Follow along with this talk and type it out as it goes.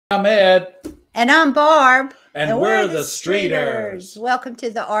I'm Ed. And I'm Barb. And we're the Streeters. Welcome to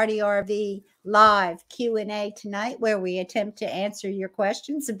the RDRV Live Q&A tonight, where we attempt to answer your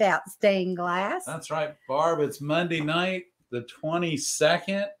questions about stained glass. That's right, Barb. It's Monday night, the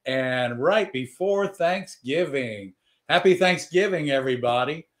 22nd, and right before Thanksgiving. Happy Thanksgiving,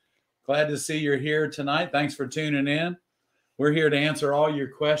 everybody. Glad to see you're here tonight. Thanks for tuning in. We're here to answer all your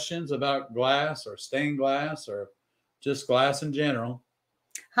questions about glass or stained glass or just glass in general.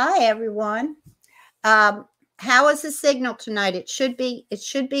 Hi, everyone. How is the signal tonight? It should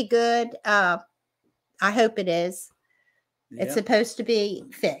be good. I hope it is. Yeah. It's supposed to be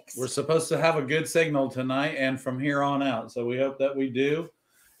fixed. We're supposed to have a good signal tonight and from here on out. So we hope that we do.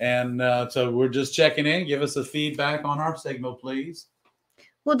 And so we're just checking in. Give us a feedback on our signal, please.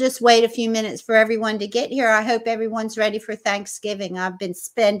 We'll just wait a few minutes for everyone to get here. I hope everyone's ready for Thanksgiving. I've been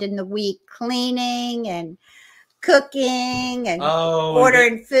spending the week cleaning and cooking and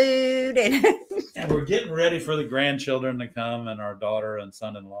ordering food. And we're getting ready for the grandchildren to come and our daughter and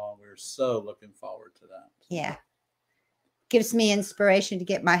son-in-law. We're so looking forward to that. Yeah. Gives me inspiration to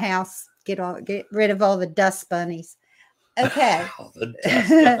get my house, get rid of all the dust bunnies. Okay. All the dust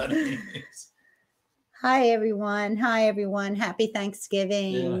bunnies. Hi, everyone. Hi, everyone. Happy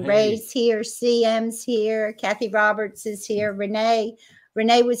Thanksgiving. Yeah, hey. Ray's here. CM's here. Kathy Roberts is here. Renee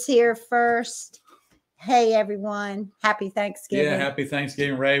was here first. Hey, everyone. Happy Thanksgiving. Yeah, happy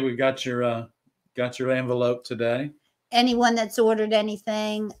Thanksgiving, Ray. We got your envelope today. Anyone that's ordered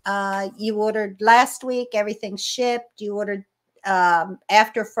anything, you ordered last week, everything's shipped. You ordered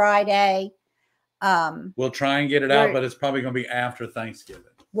after Friday. We'll try and get it out, but it's probably going to be after Thanksgiving.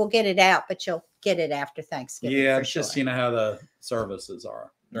 We'll get it out, but you'll get it after Thanksgiving. Yeah, it's just, you know how the services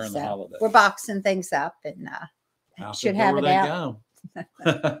are during the holidays. We're boxing things up and should have it out.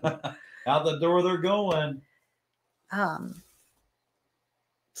 Out the door they're going.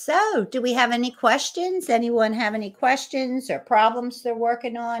 So do we have any questions? Anyone have any questions or problems they're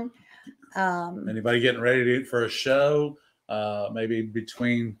working on? Anybody getting ready for a show? Maybe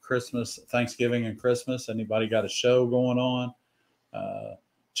between Thanksgiving and Christmas. Anybody got a show going on?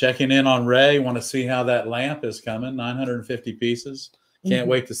 Checking in on Ray. Want to see how that lamp is coming. 950 pieces. Can't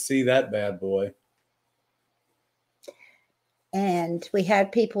wait to see that bad boy. And we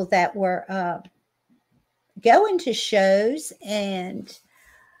had people that were going to shows and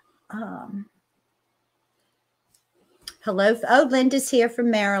hello. Oh, Linda's here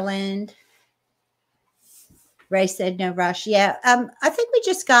from Maryland. Ray said no rush. Yeah. I think we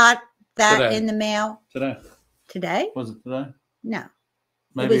just got that today. In the mail. Today? Was it today? No.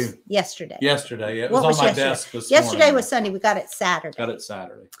 Maybe. It was yesterday. Yesterday. Yeah. It was on my desk this morning. Yesterday was Sunday. We got it Saturday.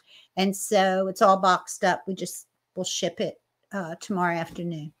 And so it's all boxed up. We'll ship it tomorrow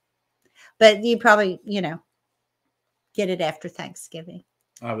afternoon. But you probably, get it after Thanksgiving.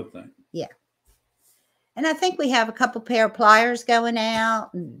 I would think. Yeah. And I think we have a couple pair of pliers going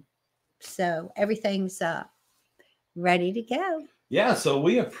out. And so everything's ready to go. Yeah. So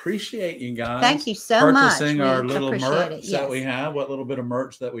we appreciate you guys. Thank you so much. Purchasing our little merch that we have. What little bit of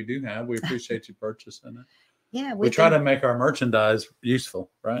merch that we do have. We appreciate you purchasing it. Yeah. We try to make our merchandise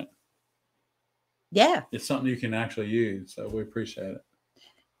useful, right? Yeah. It's something you can actually use. So we appreciate it.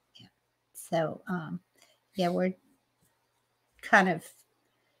 Yeah. So, we're kind of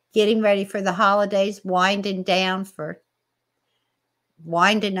getting ready for the holidays, winding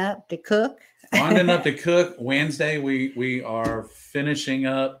up to cook. Wednesday, we are finishing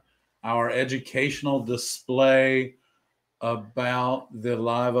up our educational display about the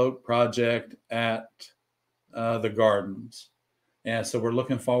Live Oak project at the gardens. And so we're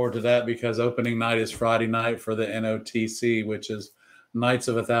looking forward to that because opening night is Friday night for the NOTC, which is Nights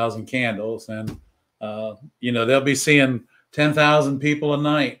of 1,000 Candles. And, they'll be seeing 10,000 people a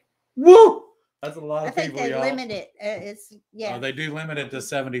night. Woo! That's a lot of people, I think they limit it. They do limit it to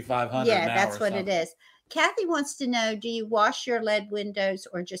 7,500 Yeah, now that's what it is. Kathy wants to know, do you wash your lead windows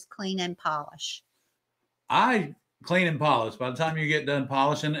or just clean and polish? I clean and polish. By the time you get done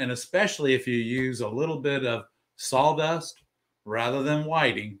polishing, and especially if you use a little bit of sawdust, rather than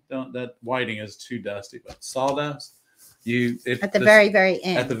whiting. That whiting is too dusty, but sawdust. At the very, very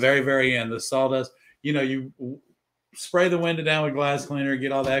end. At the very, very end, the sawdust. You spray the window down with glass cleaner,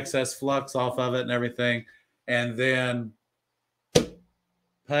 get all the excess flux off of it and everything, and then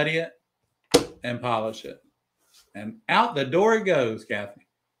putty it and polish it, and out the door it goes, Kathy.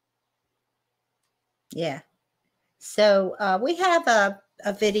 Yeah. So we have a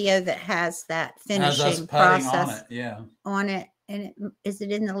video that has that finishing process on it. And is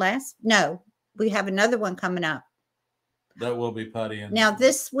it in the last? No, we have another one coming up. That will be putty. Now,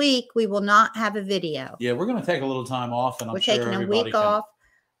 this week, we will not have a video. Yeah, we're going to take a little time off. And we're taking a week off.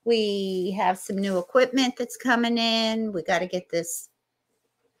 We have some new equipment that's coming in. We got to get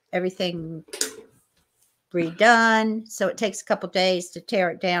everything redone. So it takes a couple days to tear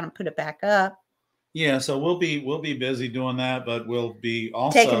it down and put it back up. Yeah, so we'll be busy doing that, but we'll be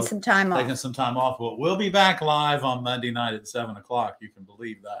also taking some time off. But we'll be back live on Monday night at 7:00. You can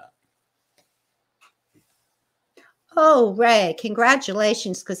believe that. Oh, Ray,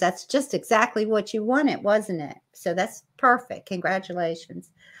 congratulations, because that's just exactly what you wanted, wasn't it? So that's perfect.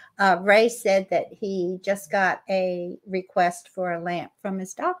 Congratulations. Ray said that he just got a request for a lamp from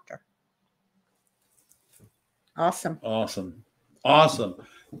his doctor. Awesome. Awesome. Awesome.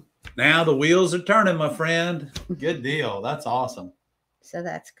 Now the wheels are turning, my friend. Good deal. That's awesome. So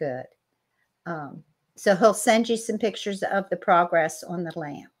that's good. So he'll send you some pictures of the progress on the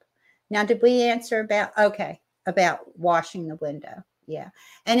lamp. Now, did we answer about washing the window? Yeah.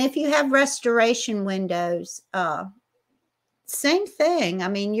 And if you have restoration windows, same thing. I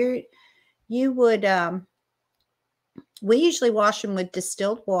mean, you would, we usually wash them with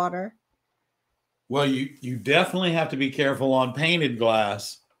distilled water. Well, you definitely have to be careful on painted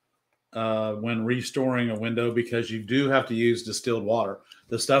glass when restoring a window, because you do have to use distilled water.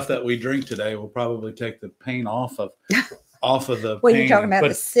 The stuff that we drink today will probably take the paint off of the Well, you're talking about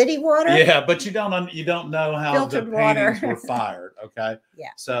the city water? Yeah, but you don't know how filtered the paintings were fired, okay?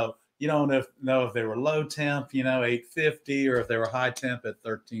 Yeah. So you don't know if they were low temp, 850, or if they were high temp at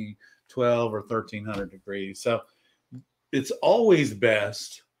 1312 or 1300 degrees. So it's always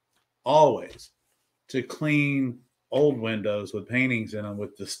best, always, to clean old windows with paintings in them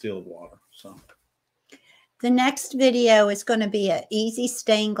with distilled water. So the next video is going to be an easy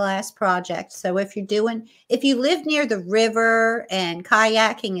stained glass project. So if you live near the river and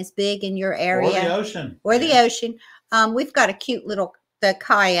kayaking is big in your area, or the ocean, we've got a cute little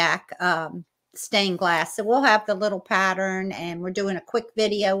kayak stained glass. So we'll have the little pattern, and we're doing a quick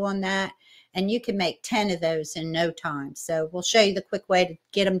video on that. And you can make 10 of those in no time. So we'll show you the quick way to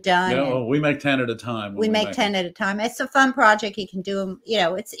get them done. No, we make 10 at a time. We make 10 at a time. It's a fun project. You can do them,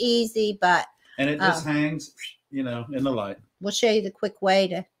 it's easy, but. And it just hangs, in the light. We'll show you the quick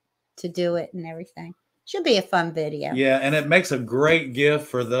way to do it and everything. Should be a fun video. Yeah, and it makes a great gift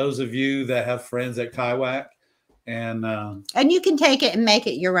for those of you that have friends at kayak. And you can take it and make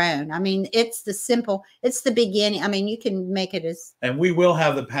it your own. I mean, it's the beginning. I mean, you can make it as. And we will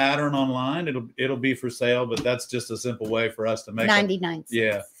have the pattern online. It'll be for sale, but that's just a simple way for us to make 99 cents.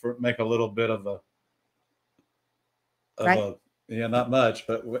 Yeah, make a little bit of not much,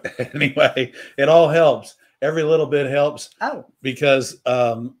 but anyway, it all helps. Every little bit helps. Oh, because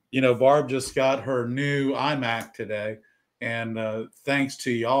Barb just got her new iMac today, and thanks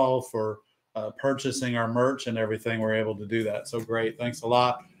to y'all for purchasing our merch and everything, we're able to do that. So great. Thanks a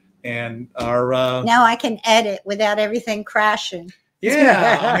lot. And our now I can edit without everything crashing.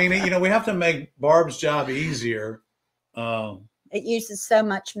 Yeah. I mean, we have to make Barb's job easier. It uses so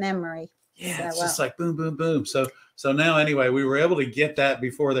much memory. Yeah. So, it's just like boom, boom, boom. So now anyway, we were able to get that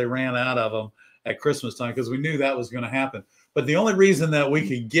before they ran out of them at Christmas time, because we knew that was going to happen. But the only reason that we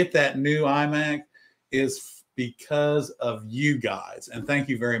could get that new iMac is because of you guys. And thank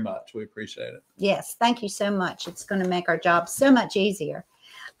you very much. We appreciate it. Yes. Thank you so much. It's going to make our job so much easier.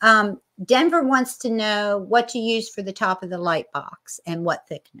 Denver wants to know what to use for the top of the light box and what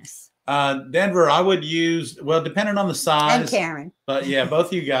thickness. Denver, I would use, depending on the size. And Karen. But yeah, both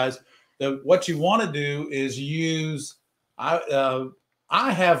of you guys. What you want to do is use, I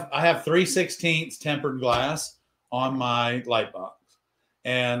have 3/16 tempered glass on my light box.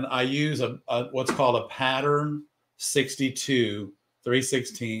 And I use what's called a pattern 62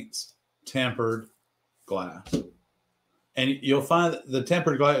 3/16 tempered glass. And you'll find the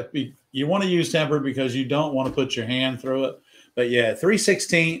tempered glass, you want to use tempered because you don't want to put your hand through it. But yeah,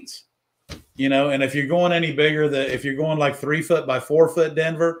 3/16, and if you're going any bigger, if you're going like 3 foot by 4 foot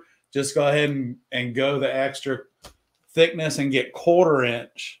Denver, just go ahead and go the extra thickness and get 1/4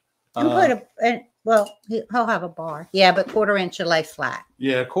 inch. And he'll have a bar. Yeah, but 1/4 inch will lay flat.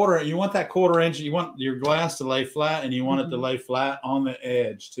 Yeah, you want that 1/4 inch. You want your glass to lay flat, and you want it to lay flat on the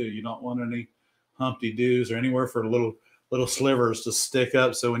edge too. You don't want any Humpty Doos or anywhere for little slivers to stick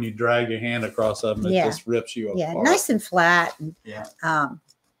up. So when you drag your hand across them, it just rips you apart. Yeah, nice and flat. Yeah.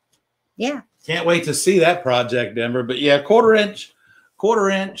 Yeah. Can't wait to see that project, Denver. But yeah, 1/4 inch.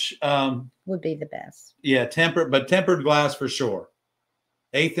 1/4 inch would be the best. Yeah, tempered glass for sure.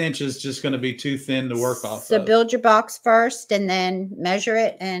 1/8 inch is just going to be too thin to work off. So build your box first and then measure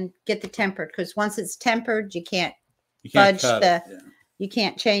it and get the tempered, because once it's tempered, you can't fudge you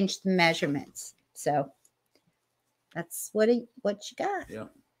can't change the measurements. So that's what you got. Yeah.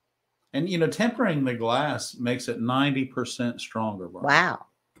 And tempering the glass makes it 90% stronger. Wow.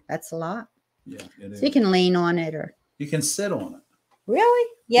 That's a lot. Yeah, it is. So you can lean on it or you can sit on it. Really?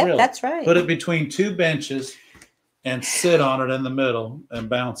 Yep, really. That's right. Put it between 2 benches and sit on it in the middle and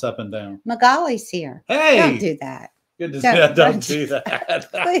bounce up and down. Magali's here. Hey, don't do that. Good to see that. Don't do that.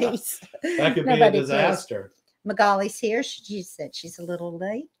 Please. That could be a disaster. Magali's here. She said she's a little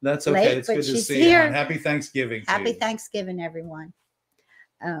late. That's okay. Late, it's good to see here. you. Happy Thanksgiving. Happy Thanksgiving, everyone.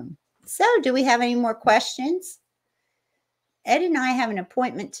 So do we have any more questions? Ed and I have an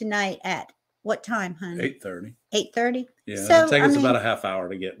appointment tonight at what time, honey? 8:30. 8:30? Yeah, it'll take us about a half hour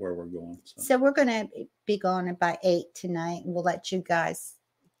to get where we're going. So we're going to be gone by 8 tonight, and we'll let you guys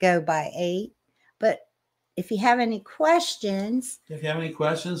go by 8. But if you have any questions. If you have any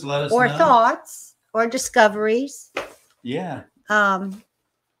questions, let us know. Or thoughts or discoveries. Yeah.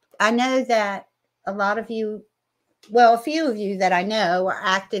 I know that a lot of you, well, a few of you that I know are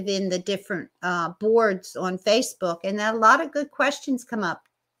active in the different boards on Facebook, and a lot of good questions come up.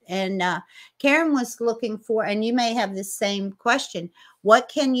 And Karen was looking for, and you may have the same question, what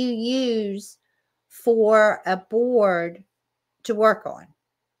can you use for a board to work on?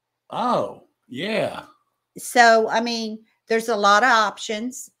 Oh, yeah. So, I mean, there's a lot of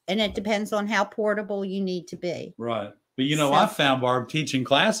options, and it depends on how portable you need to be. Right. But, you know, I found, Barb, teaching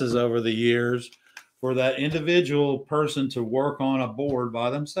classes over the years for that individual person to work on a board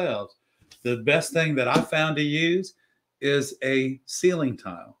by themselves. The best thing that I found to use is a ceiling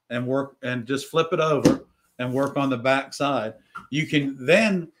tile and just flip it over and work on the back side. You can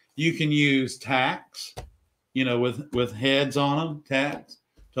use tacks, you know, with heads on them, tacks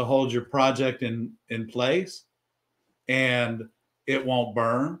to hold your project in place, and it won't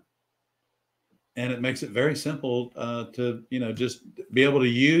burn. And it makes it very simple to, you know, just be able to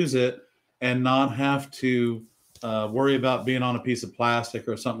use it and not have to worry about being on a piece of plastic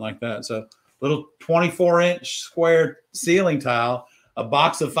or something like that. So little 24-inch square ceiling tile, a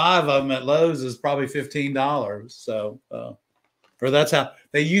box of 5 of them at Lowe's is probably $15. So, or that's how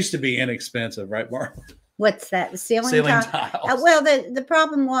they used to be inexpensive, right, Mark? What's that? The ceiling tiles? Well, the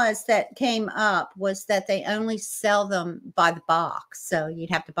problem came up was that they only sell them by the box. So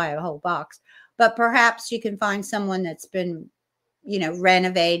you'd have to buy a whole box. But perhaps you can find someone that's been, you know,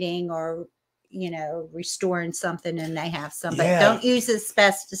 renovating or, you know, restoring something, and they have some. But don't use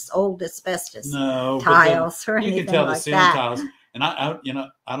old asbestos tiles or anything like that. You can tell the ceiling tiles. And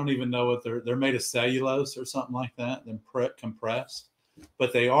I don't even know what they're made of cellulose or something like that, then compressed.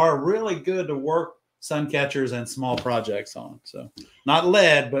 But they are really good to work sun catchers and small projects on. So not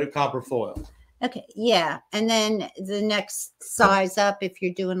lead, but copper foil. Okay, yeah. And then the next size up, if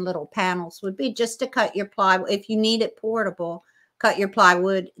you're doing little panels, would be just to cut your plywood. If you need it portable, cut your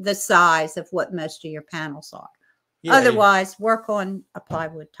plywood the size of what most of your panels are. Yeah, otherwise, work on a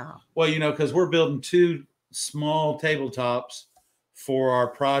plywood tile. Well, you know, because we're building 2 small tabletops for our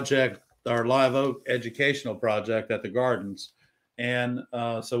project, our Live Oak educational project at the Gardens. And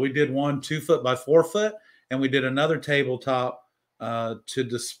so we did one 2 foot by 4 foot, and we did another tabletop to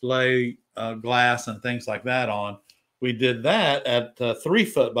display glass and things like that on. We did that at 3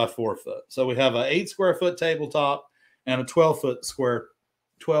 foot by 4 foot. So we have an 8 square foot tabletop and a 12 square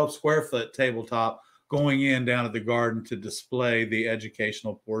foot tabletop going in down at the Garden to display the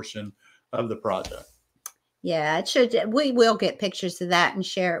educational portion of the project. Yeah, it should. We will get pictures of that and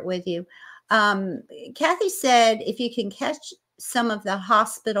share it with you. Kathy said, if you can catch some of the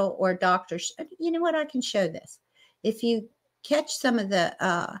hospital or doctors, you know what? I can show this. If you catch some of the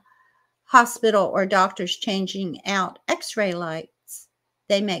hospital or doctors changing out X-ray lights,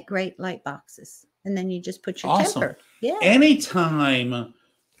 they make great light boxes. And then you just put your temper. Yeah. Anytime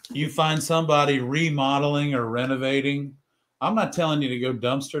you find somebody remodeling or renovating, I'm not telling you to go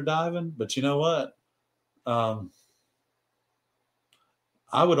dumpster diving, but you know what?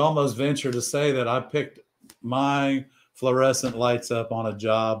 I would almost venture to say that I picked my fluorescent lights up on a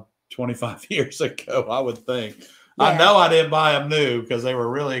job 25 years ago, I would think. Yeah. I know I didn't buy them new because they were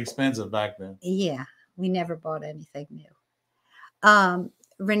really expensive back then. Yeah, we never bought anything new.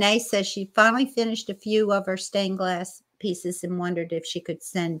 Renee says she finally finished a few of her stained glass pieces and wondered if she could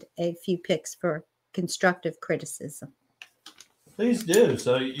send a few pics for constructive criticism. Please do.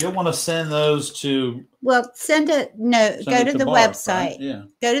 So you'll want to send those to... Well, send a note. Go to the website. Right? Yeah.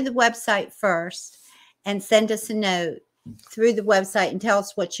 Go to the website first and send us a note through the website and tell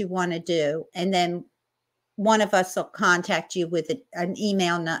us what you want to do. And then one of us will contact you with an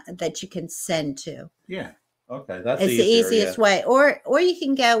email that you can send to. Yeah. Okay. That's the easiest way. Or you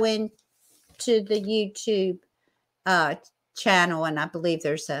can go in to the YouTube channel, and I believe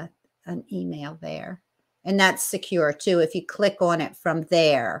there's an email there. And that's secure too. If you click on it from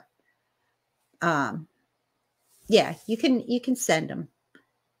there, yeah, you can send them.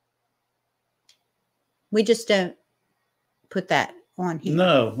 We just don't put that on here.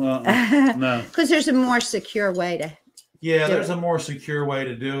 No, no. Because there's a more secure way to. Yeah, there's a more secure way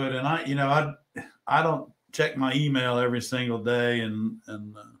to do it, and I don't check my email every single day and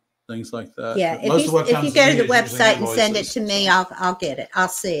things like that. Yeah, if you go to the website and send it to me, I'll get it. I'll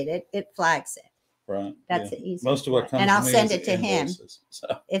see it. It flags it. Right. That's the easy. Most of what comes, and I'll to me send is it to invoices, him so.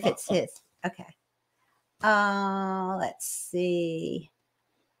 if it's his. Okay. Let's see.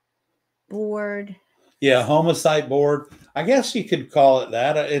 Board. Yeah, homicide board. I guess you could call it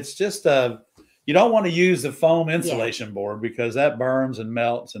that. It's just you don't want to use the foam insulation board because that burns and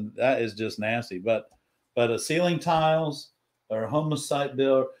melts, and that is just nasty. But a ceiling tiles or a homicide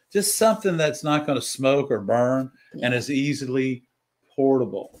build, just something that's not going to smoke or burn and is easily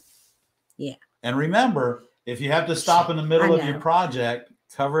portable. Yeah. And remember, if you have to stop in the middle of your project,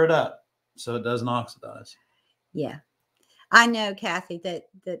 cover it up so it doesn't oxidize. Yeah. I know, Kathy, that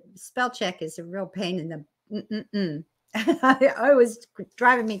spell check is a real pain in the I was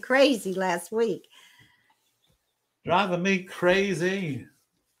driving me crazy last week. Driving me crazy.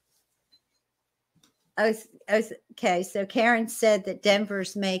 Okay, so Karen said that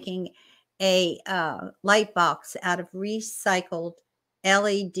Denver's making a light box out of recycled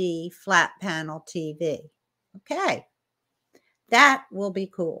LED flat panel TV. Okay. That will be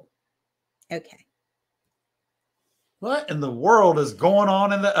cool. Okay. What in the world is going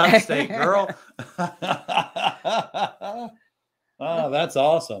on in the upstate, girl? Oh, that's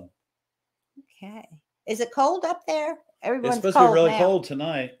awesome. Okay. Is it cold up there? Everyone's it's supposed to be really cold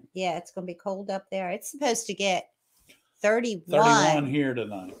tonight. Yeah, it's going to be cold up there. It's supposed to get 31. 31 here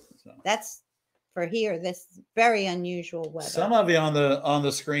tonight. So. That's for here. This is very unusual weather. Some of you on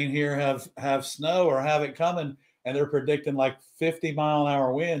the screen here have snow or have it coming, and they're predicting like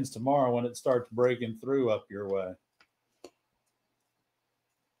 50-mile-an-hour winds tomorrow when it starts breaking through up your way.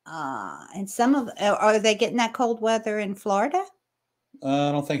 And are they getting that cold weather in Florida?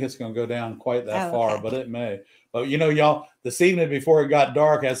 I don't think it's going to go down quite that far, but it may. But y'all, this evening before it got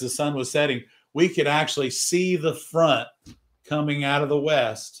dark, as the sun was setting, we could actually see the front coming out of the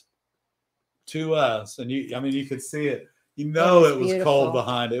west to us, and you could see it. It was cold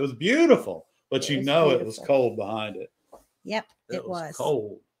behind it. It was beautiful, but it was cold behind it. Yep, it was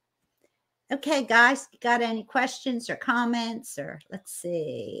cold. Okay, guys, got any questions or comments? Or let's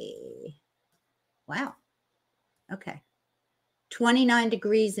see. Wow. Okay. 29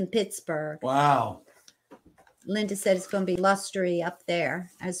 degrees in Pittsburgh. Wow. Linda said it's going to be lustery up there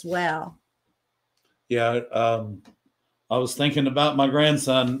as well. Yeah. I was thinking about my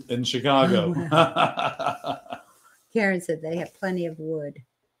grandson in Chicago. Karen said they have plenty of wood.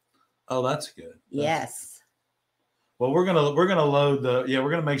 Oh, that's good. Yes. Well, we're gonna load we're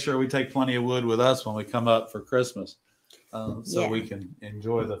gonna make sure we take plenty of wood with us when we come up for Christmas, so we can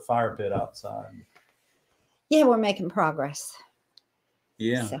enjoy the fire pit outside. Yeah, we're making progress.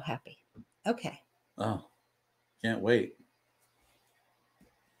 Yeah. So happy. Okay. Oh, can't wait.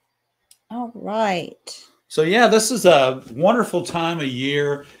 All right. So yeah, this is a wonderful time of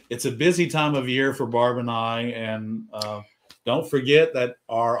year. It's a busy time of year for Barb and I, and don't forget that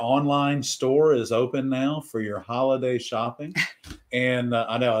our online store is open now for your holiday shopping. And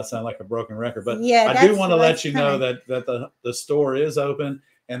I know I sound like a broken record, but I do want to let you know that the store is open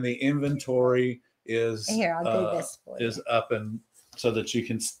and the inventory is up, and so that you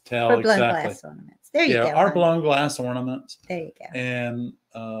can tell for blown exactly. Glass ornaments. There you go. Our blown glass ornaments. There you go. And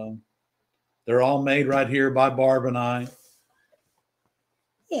they're all made right here by Barb and I.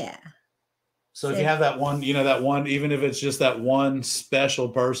 Yeah. So if you have that one, even if it's just that one special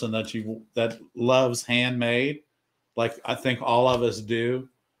person that loves handmade, like I think all of us do,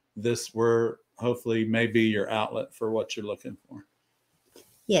 hopefully may be your outlet for what you're looking for.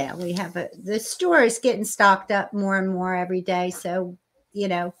 Yeah, we have the store is getting stocked up more and more every day. So,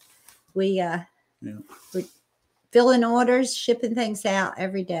 we filling orders, shipping things out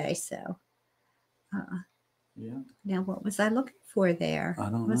every day. So, Now, what was I looking for there? I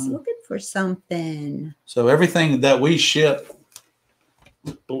don't know. I was looking for something. So everything that we ship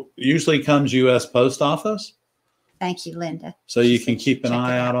usually comes U.S. Post Office. Thank you, Linda. So you can keep an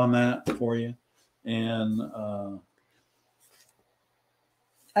eye out on that for you. And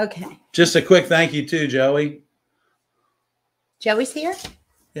okay. Just a quick thank you to Joey. Joey's here?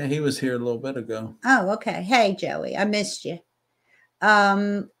 Yeah, he was here a little bit ago. Oh, okay. Hey, Joey, I missed you.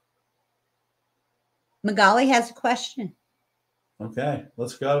 Magali has a question. Okay,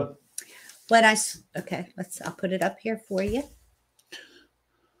 let's go. I'll put it up here for you.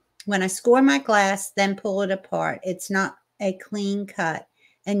 When I score my glass, then pull it apart. It's not a clean cut.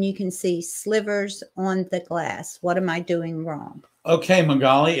 and you can see slivers on the glass. What am I doing wrong? Okay,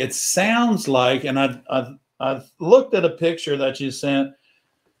 Magali, it sounds like, and I've looked at a picture that you sent,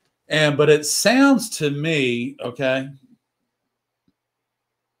 but it sounds to me, okay,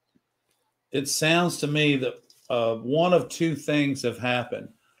 it sounds to me that one of two things have happened.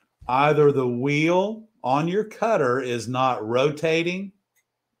 Either the wheel on your cutter is not rotating,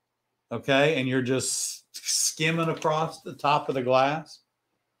 okay, and you're just skimming across the top of the glass,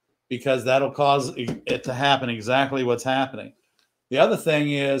 because that'll cause it to happen exactly what's happening. The other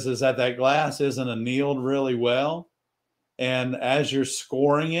thing is that glass isn't annealed really well, and as you're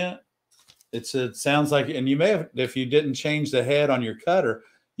scoring it, it sounds like, and you may have, if you didn't change the head on your cutter,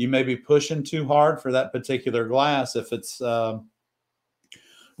 you may be pushing too hard for that particular glass if it's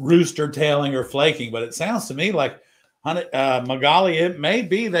rooster tailing or flaking. But it sounds to me like, Magali, it may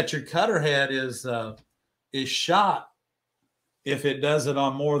be that your cutter head is shot if it does it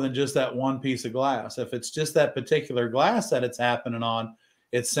on more than just that one piece of glass. If it's just that particular glass that it's happening on,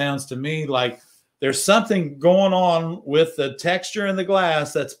 it sounds to me like there's something going on with the texture in the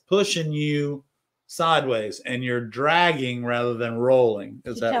glass that's pushing you sideways, and you're dragging rather than rolling.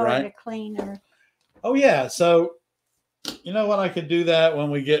 Is that right? To clean her. Oh yeah. So you know what? I could do that when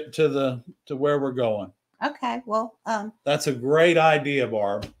we get to where we're going. Okay. Well, that's a great idea,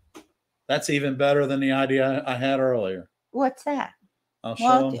 Barb. That's even better than the idea I had earlier. What's that? I'll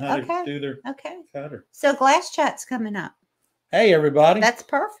show them how to do their cutter. So Glass Chat's coming up. Hey, everybody. That's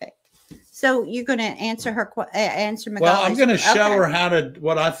perfect. So you're going to answer Magali's. Well, I'm going to show her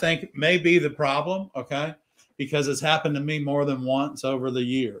what I think may be the problem, okay? Because it's happened to me more than once over the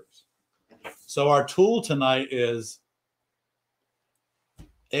years. So our tool tonight is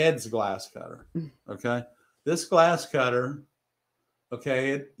Ed's glass cutter, okay? This glass cutter,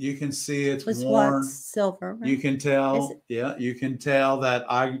 okay, you can see it's worn. Silver. Right? You can tell, you can tell that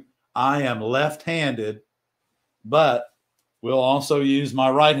I am left-handed, but we'll also use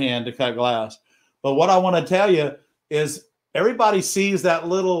my right hand to cut glass. But what I want to tell you is everybody sees that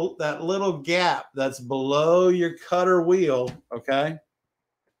little gap that's below your cutter wheel, okay?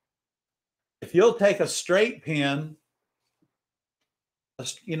 If you'll take a straight pin,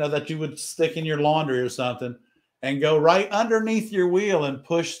 you know, that you would stick in your laundry or something, and go right underneath your wheel and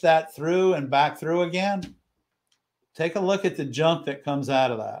push that through and back through again, take a look at the junk that comes out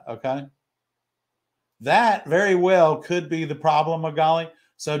of that, okay? That very well could be the problem, Magali.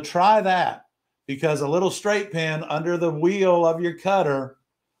 So try that, because a little straight pin under the wheel of your cutter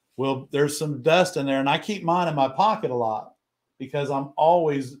there's some dust in there. And I keep mine in my pocket a lot because I'm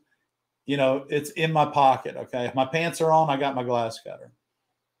always, you know, it's in my pocket. Okay. If my pants are on, I got my glass cutter.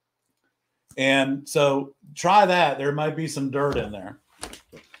 And so try that. There might be some dirt in there.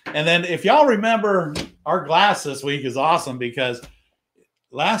 And then if y'all remember, our glass this week is awesome, because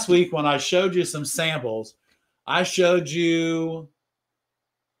last week when I showed you some samples, I showed you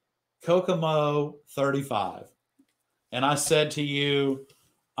Kokomo 35. And I said to you,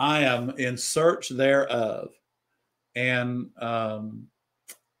 I am in search thereof. And I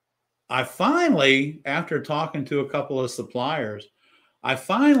finally, after talking to a couple of suppliers, I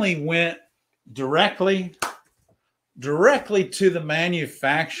finally went directly to the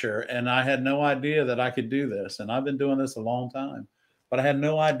manufacturer, and I had no idea that I could do this. And I've been doing this a long time, but I had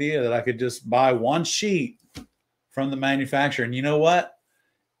no idea that I could just buy one sheet from the manufacturer. And you know what?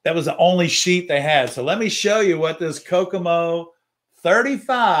 That was the only sheet they had. So let me show you what this Kokomo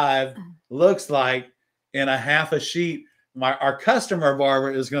 35 looks like in a half a sheet. Our customer,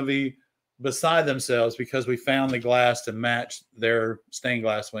 Barbara, is going to be beside themselves because we found the glass to match their stained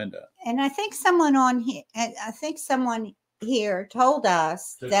glass window. And I think someone here told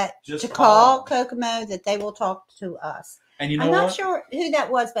us to call Kokomo, that they will talk to us. And you know I'm not sure who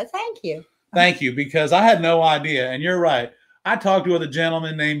that was, but thank you. Thank you, because I had no idea. And you're right. I talked with a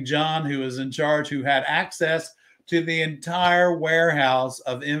gentleman named John who was in charge, who had access to the entire warehouse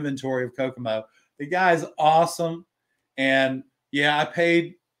of inventory of Kokomo. The guy's awesome. And yeah, I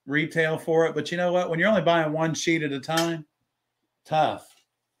paid retail for it, but you know what? When you're only buying one sheet at a time, tough.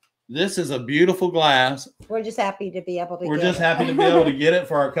 This is a beautiful glass. We're just happy to be able to get it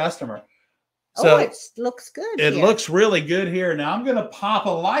for our customer. So it looks good. It looks really good here. Now I'm going to pop a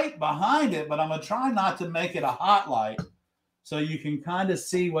light behind it, but I'm going to try not to make it a hot light so you can kind of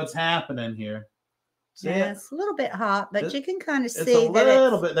see what's happening here. Yeah, it's a little bit hot, but you can kind of see it's a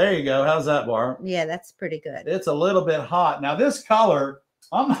little bit. There you go. How's that, Barb? Yeah, that's pretty good. It's a little bit hot. Now this color,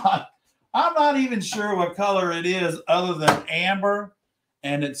 I'm not even sure what color it is other than amber,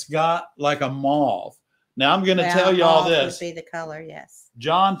 and it's got like a mauve. Now I'm going to tell y'all this. Would be the color, yes.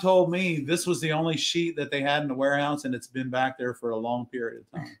 John told me this was the only sheet that they had in the warehouse, and it's been back there for a long period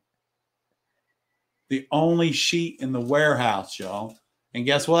of time. The only sheet in the warehouse, y'all. And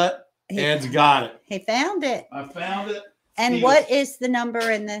guess what? Ed's got it. He found it. I found it. And what is the number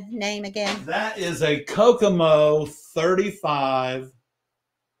and the name again? That is a Kokomo 35,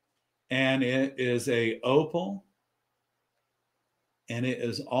 and it is a opal, and it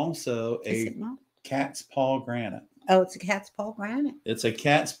is also a cat's paw granite. Oh, it's a cat's paw granite. It's a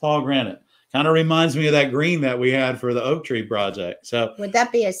cat's paw granite. Kind of reminds me of that green that we had for the oak tree project. So would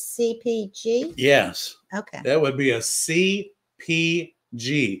that be a CPG? Yes. Okay. That would be a CPG.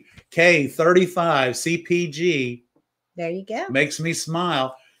 K35 CPG. There you go. Makes me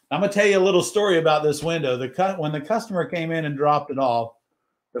smile. I'm going to tell you a little story about this window. When the customer came in and dropped it off,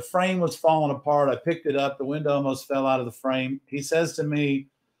 the frame was falling apart. I picked it up. The window almost fell out of the frame. He says to me,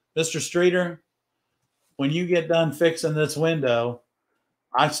 Mr. Streeter, when you get done fixing this window,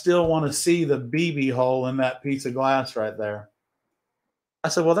 I still want to see the BB hole in that piece of glass right there. I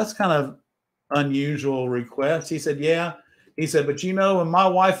said, well, that's kind of unusual request. He said, yeah. He said, but you know, when my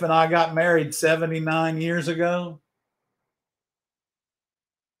wife and I got married 79 years ago,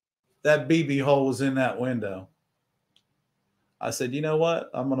 that BB hole was in that window. I said, you know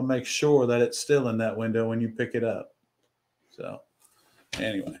what? I'm going to make sure that it's still in that window when you pick it up. So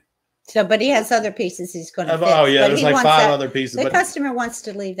anyway. So, but he has other pieces he's going to fix. Oh, yeah. There's like 5 other pieces. The customer wants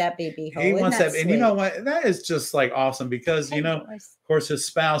to leave that BB hole. He wants that. And you know what? That is just like awesome because, you know, of course, his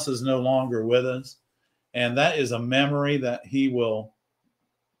spouse is no longer with us. And that is a memory that he will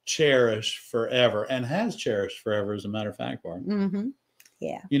cherish forever and has cherished forever, as a matter of fact, Barb. Mm-hmm.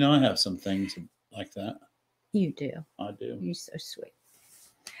 Yeah. You know, I have some things like that. You do. I do. You're so sweet.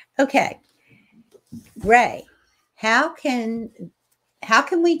 Okay. Ray, how can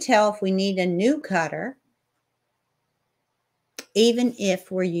we tell if we need a new cutter, even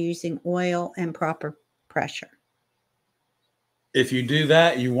if we're using oil and proper pressure? If you do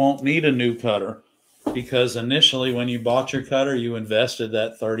that, you won't need a new cutter because initially when you bought your cutter, you invested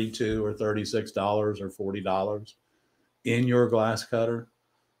that $32 or $36 or $40 in your glass cutter.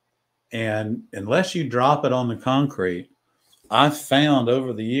 And unless you drop it on the concrete, I've found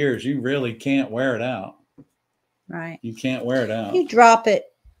over the years, you really can't wear it out. Right. You can't wear it out. You drop it,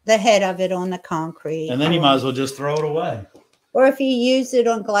 the head of it on the concrete. And then you might as well just throw it away. Or if you use it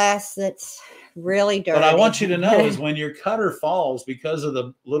on glass that's really dirty. What I want you to know is when your cutter falls because of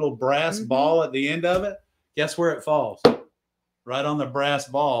the little brass ball at the end of it, guess where it falls? Right on the brass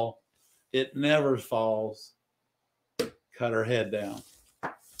ball. It never falls cutter head down.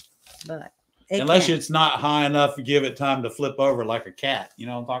 But unless it's not high enough to give it time to flip over like a cat. You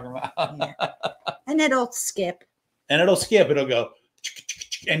know what I'm talking about? Yeah. And it'll skip. And it'll skip. It'll go.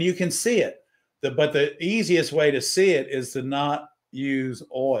 And you can see it. But the easiest way to see it is to not use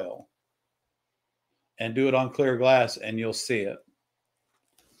oil. And do it on clear glass and you'll see it.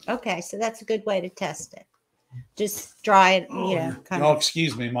 Okay. So that's a good way to test it. Just dry it, you know. Oh,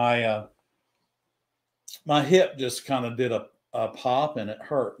 excuse me. My hip just kind of did a pop and it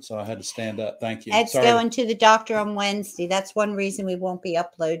hurt, so I had to stand up. Thank you. Ed's going to the doctor on Wednesday. That's one reason we won't be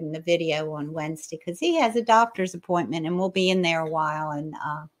uploading the video on Wednesday, because he has a doctor's appointment and we'll be in there a while, and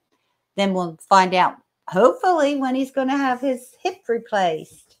then we'll find out hopefully when he's going to have his hip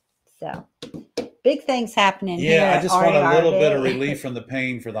replaced. So big things happening here. Yeah, I just want a little bit of relief from the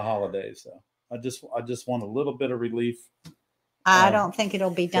pain for the holidays. So I just want a little bit of relief. I don't think it'll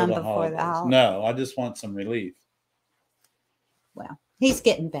be done before the holidays. No, I just want some relief. Well, he's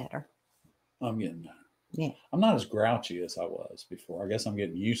getting better. I'm getting better. Yeah. I'm not as grouchy as I was before. I guess I'm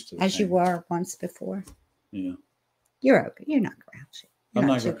getting used to it. As you were once before. Yeah. You're okay. You're not grouchy. I'm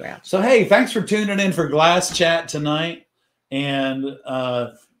not too grouchy. So, hey, thanks for tuning in for Glass Chat tonight. And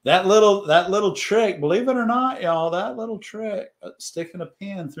that little trick, believe it or not, y'all, that little trick, sticking a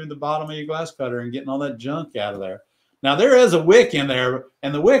pin through the bottom of your glass cutter and getting all that junk out of there. Now, there is a wick in there,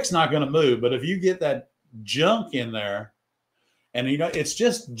 and the wick's not going to move. But if you get that junk in there, and you know, it's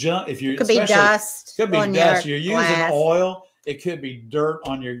just junk. If you're, it could be dust. Could be dust. You're using oil. It could be dirt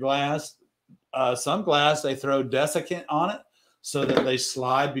on your glass. Some glass, they throw desiccant on it so that they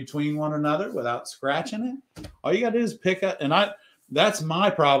slide between one another without scratching it. All you got to do is pick up. And that's my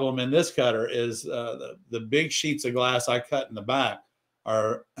problem in this cutter is the big sheets of glass I cut in the back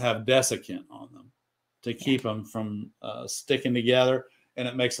have desiccant on them to keep them from sticking together. And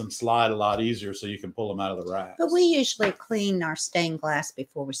it makes them slide a lot easier so you can pull them out of the racks. But we usually clean our stained glass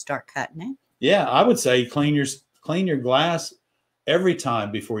before we start cutting it. Yeah, I would say clean your glass every time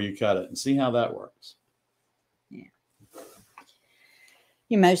before you cut it and see how that works. Yeah.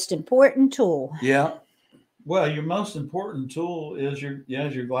 Your most important tool. Yeah. Well, your most important tool is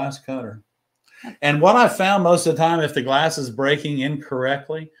your glass cutter. And what I found most of the time, if the glass is breaking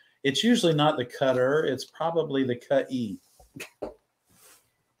incorrectly, it's usually not the cutter, it's probably the cut-e.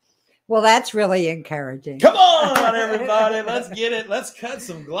 Well, that's really encouraging. Come on, everybody. Let's get it. Let's cut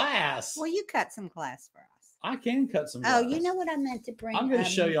some glass. Well, you cut some glass for us. I can cut some glass. Oh, you know what I meant to bring? I'm going to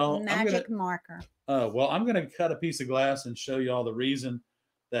show y'all. Magic marker. Well, I'm going to cut a piece of glass and show y'all the reason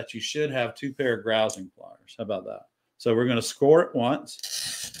that you should have 2 pair of grousing pliers. How about that? So we're going to score it once.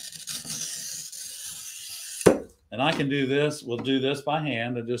 And I can do this. We'll do this by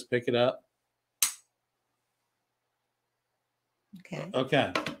hand and just pick it up. Okay.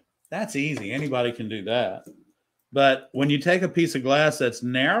 Okay. That's easy. Anybody can do that. But when you take a piece of glass that's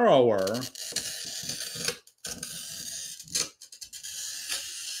narrower,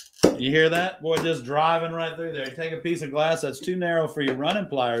 you hear that? Boy, just driving right through there. You take a piece of glass that's too narrow for your running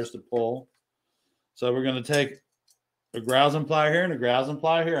pliers to pull. So we're going to take a grousing plier here and a grousing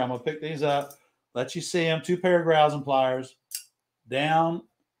plier here. I'm going to pick these up. Let you see them. 2 pair of grousing pliers. Down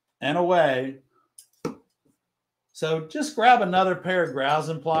and away. So just grab another pair of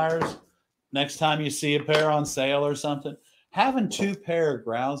grousing pliers next time you see a pair on sale or something. Having 2 pair of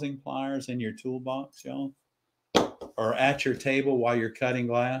grousing pliers in your toolbox, y'all, or at your table while you're cutting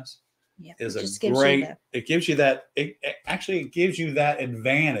glass, is a great. It gives you that. It actually gives you that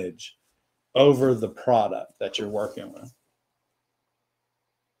advantage over the product that you're working with.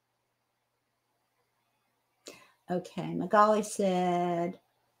 Okay, Magali said,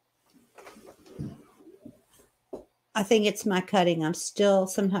 I think it's my cutting. I'm still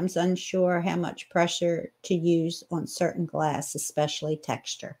sometimes unsure how much pressure to use on certain glass, especially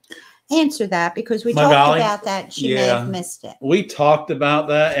texture. Answer that, because we talked about that. She may have missed it. We talked about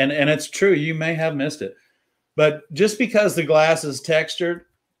that, and it's true. You may have missed it. But just because the glass is textured,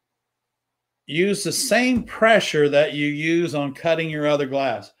 use the same pressure that you use on cutting your other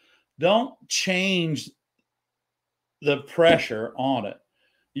glass. Don't change the pressure on it.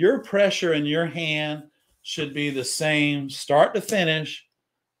 Your pressure in your hand should be the same start to finish.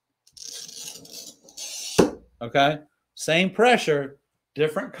 Okay? Same pressure,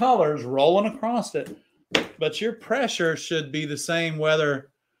 different colors rolling across it. But your pressure should be the same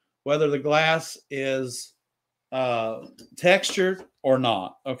whether the glass is textured or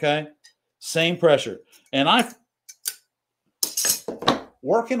not. Okay? Same pressure. And I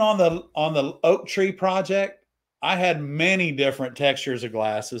working on the oak tree project, I had many different textures of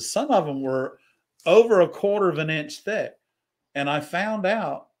glasses. Some of them were over 1/4 of an inch thick. And I found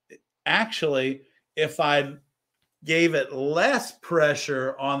out, actually, if I gave it less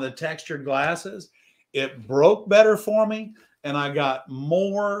pressure on the textured glasses, it broke better for me, and I got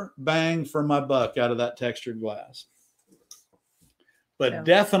more bang for my buck out of that textured glass. But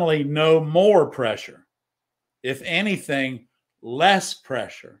definitely no more pressure. If anything, less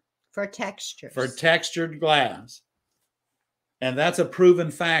pressure. For textures. For textured glass. And that's a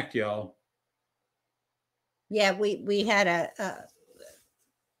proven fact, y'all. Yeah, we had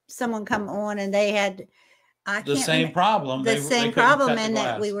someone come on, and they had the same problem. The same problem, and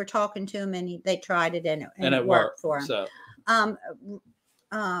that we were talking to them, and they tried it, and it worked for them.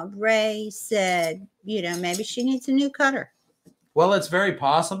 So. Ray said, maybe she needs a new cutter. Well, it's very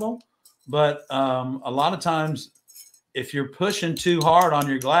possible, but a lot of times, if you're pushing too hard on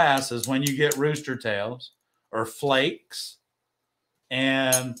your glass, is when you get rooster tails or flakes.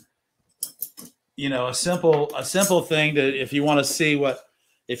 And a simple thing to, if you want to see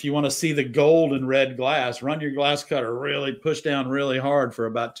the gold in red glass, run your glass cutter really, push down really hard for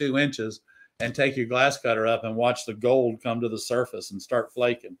about 2 inches, and take your glass cutter up and watch the gold come to the surface and start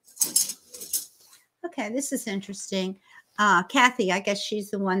flaking. Okay, this is interesting. Kathy, I guess you're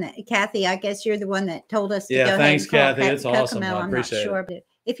the one that told us to go ahead. Thanks, and call Kathy. It's Kokomo. awesome. I appreciate it. But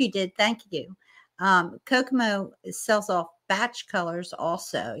if you did, thank you. Kokomo sells off batch colors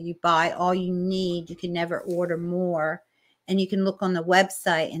also. You buy all you need. You can never order more. And you can look on the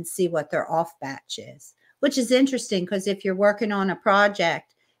website and see what their off batch is, which is interesting, because if you're working on a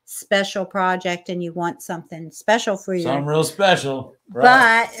special project, and you want something special for you. Something real special.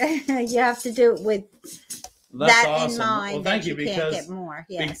 Right. But you have to do it with that awesome. In mind. Well, thank you, because can't get more.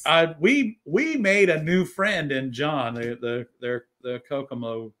 Yes. We made a new friend in John, the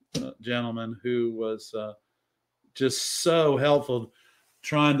Kokomo gentleman, who was just so helpful,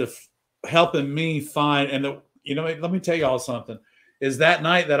 trying to helping me find. And let me tell y'all something. Is that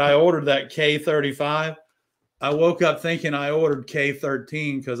night that I ordered that K35, I woke up thinking I ordered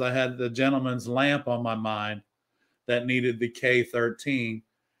K13 because I had the gentleman's lamp on my mind that needed the K13.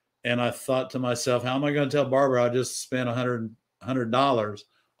 And I thought to myself, how am I going to tell Barbara I just spent $100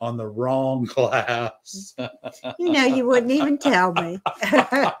 on the wrong glass. You know, you wouldn't even tell me.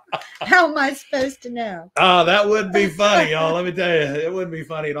 How am I supposed to know? Oh, that would be funny, y'all. Let me tell you, it wouldn't be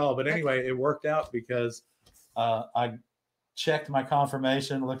funny at all. But anyway, it worked out because I checked my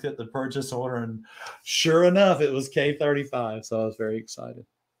confirmation, looked at the purchase order, and sure enough, it was K35. So I was very excited.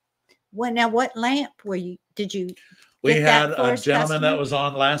 Well, now what lamp did you? We had a gentleman that was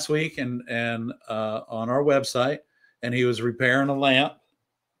on last week and on our website, and he was repairing a lamp.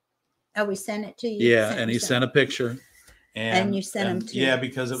 Oh, we sent it to you? Yeah, and he sent a picture. And you sent him to yeah,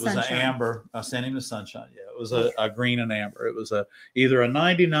 because it was an amber. I sent him to Sunshine. Yeah, it was a green and amber. It was either a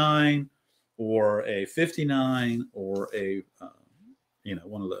 99 or a 59 or a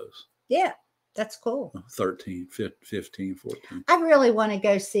one of those. Yeah, that's cool. 13, 15, 14. I really want to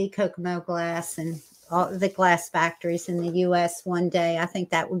go see Kokomo Glass and all the glass factories in the U.S. one day. I think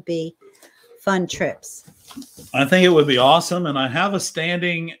that would be fun trips. I think it would be awesome, and I have a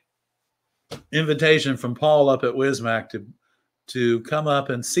standing invitation from Paul up at Wismac to come up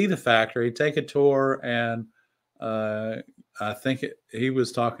and see the factory, take a tour, and I think he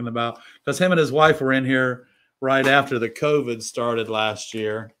was talking about, because him and his wife were in here right after the COVID started last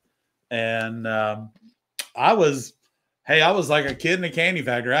year, and I was like a kid in a candy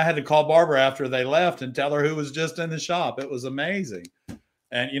factory. I had to call Barbara after they left and tell her who was just in the shop. It was amazing.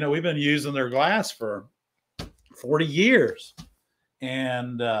 And we've been using their glass for 40 years,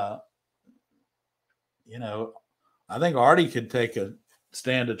 and I think Artie could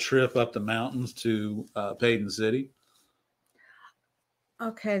stand a trip up the mountains to Paden City.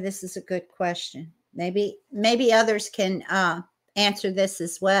 Okay, this is a good question. Maybe others can answer this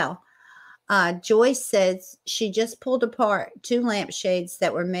as well. Joyce says she just pulled apart 2 lampshades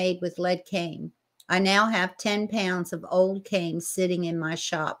that were made with lead cane. I now have 10 pounds of old cane sitting in my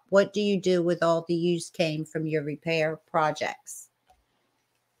shop. What do you do with all the used cane from your repair projects?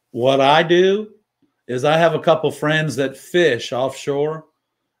 What I do is I have a couple friends that fish offshore,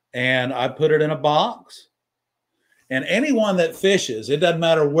 and I put it in a box. And anyone that fishes, it doesn't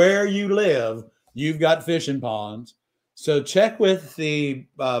matter where you live, you've got fishing ponds. So check with the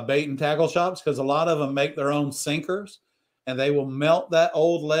bait and tackle shops, because a lot of them make their own sinkers, and they will melt that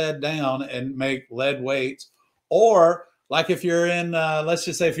old lead down and make lead weights. Or like if you're in, let's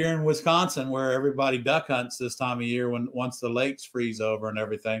just say if you're in Wisconsin, where everybody duck hunts this time of year, once the lakes freeze over and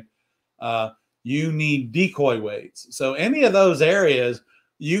everything, you need decoy weights. So any of those areas,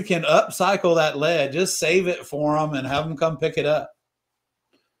 you can upcycle that lead, just save it for them and have them come pick it up.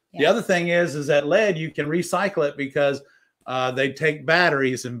 Yeah. The other thing is that lead, you can recycle it because they take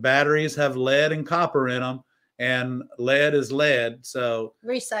batteries, and batteries have lead and copper in them, and lead is lead. So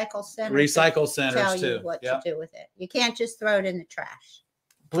recycle centers tell you what to do with it. You can't just throw it in the trash.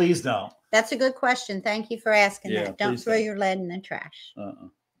 Please don't. That's a good question. Thank you for asking that. Don't throw your lead in the trash.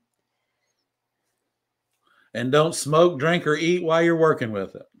 And don't smoke, drink, or eat while you're working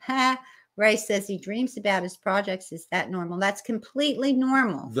with it. Ray says he dreams about his projects. Is that normal? That's completely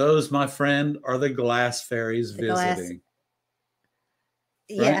normal. Those, my friend, are the glass fairies visiting.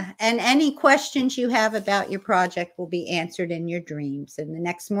 Yeah. Right? And any questions you have about your project will be answered in your dreams. And the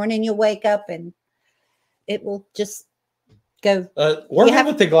next morning you'll wake up and it will just go. Working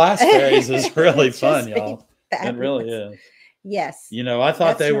with the glass fairies is really fun, y'all. It really is. Yes. I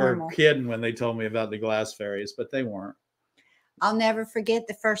thought they were kidding when they told me about the glass fairies, but they weren't. I'll never forget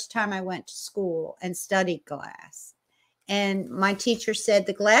the first time I went to school and studied glass. And my teacher said,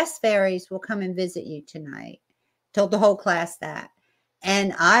 the glass fairies will come and visit you tonight. Told the whole class that.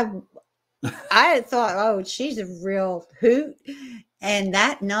 And I thought, oh, she's a real hoot. And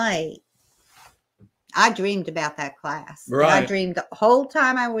that night, I dreamed about that class. Right. I dreamed the whole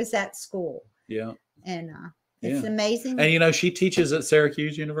time I was at school. Yeah. And it's amazing. And, she teaches at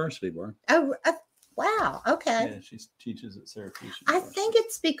Syracuse University, Barb. Oh, wow. Okay. Yeah, she teaches at Syracuse University. I think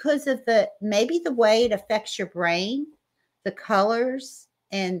it's because of maybe the way it affects your brain, the colors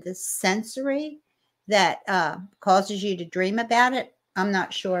and the sensory that causes you to dream about it. I'm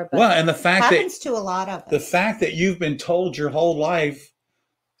not sure. But and the fact happens to a lot of us. The fact that you've been told your whole life,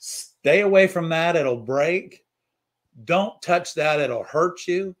 stay away from that, it'll break. Don't touch that, it'll hurt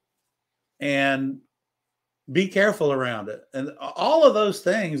you. And be careful around it. And all of those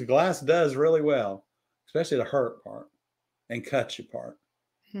things glass does really well, especially the hurt part and cut you part.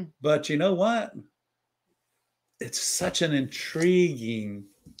 But you know what? It's such an intriguing,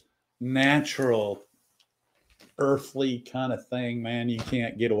 natural, earthly kind of thing, man. You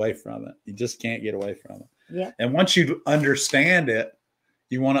can't get away from it. You just can't get away from it. Yeah. And once you understand it,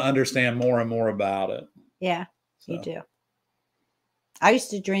 you want to understand more and more about it. Yeah, you do. I used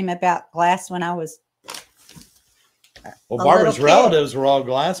to dream about glass when I was Well, Barbara's relatives were all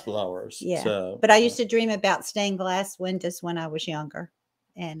glass blowers. Yeah. So, but I used to dream about stained glass windows when I was younger,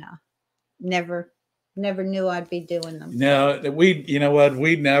 and never knew I'd be doing them. No, you know what?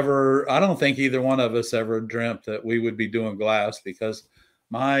 I don't think either one of us ever dreamt that we would be doing glass, because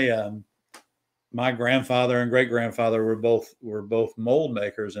my grandfather and great grandfather were both mold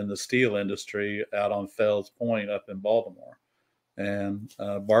makers in the steel industry out on Fells Point up in Baltimore, and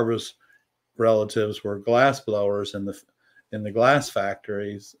Barbara's relatives were glass blowers in the glass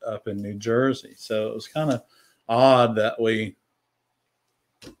factories up in New Jersey. So it was kind of odd that we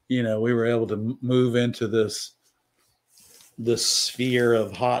were able to move into this sphere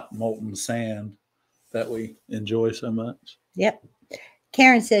of hot molten sand that we enjoy so much. Yep.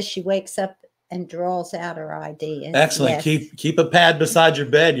 Karen says she wakes up and draws out her ID. Excellent. Yes. Keep a pad beside your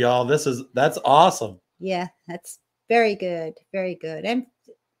bed, y'all. That's awesome. Yeah, that's very good. Very good. And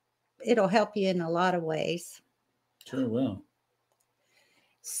it'll help you in a lot of ways. Sure will.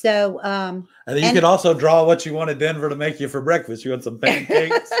 So, and then you could also draw what you wanted Denver to make you for breakfast. You want some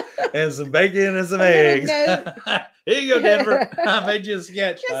pancakes and some bacon and some eggs. Here you go, Denver. I made you a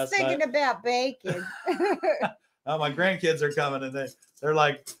sketch. Just thinking about bacon. Oh, my grandkids are coming, and they're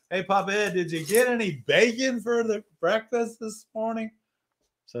like, "Hey, Papa Ed, did you get any bacon for the breakfast this morning?"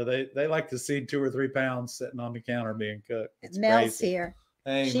 So they like to see 2 or 3 pounds sitting on the counter being cooked. It's Mel's crazy. Here.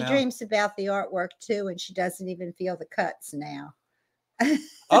 Hey, she Mel. dreams about the artwork too, and she doesn't even feel the cuts now.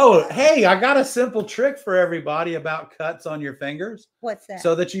 Oh, hey, I got a simple trick for everybody about cuts on your fingers. What's that?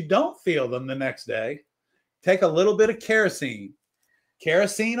 So that you don't feel them the next day. Take a little bit of kerosene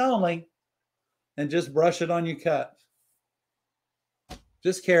only, and just brush it on your cut.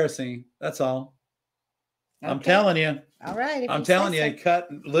 Just kerosene. That's all. Okay. I'm telling you. All right. I'm telling you, cut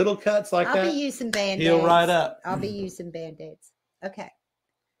little cuts like that. I'll be using Band-Aids. Heal right up. I'll be using Band-Aids. Okay.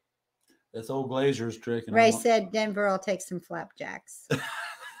 That's old Glazier's trick. Ray said, Denver, I'll take some flapjacks.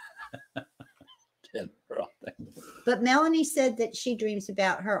 Denver, but Melanie said that she dreams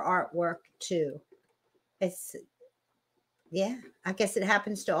about her artwork too. I guess it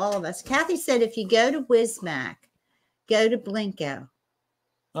happens to all of us. Kathy said, if you go to Wismac, go to Blinko.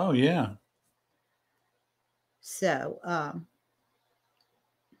 Oh, yeah. So,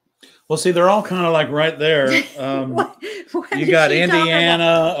 well, see, they're all kind of like right there. What you got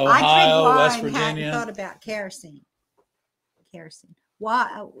Indiana, Ohio, West Virginia. I thought about kerosene.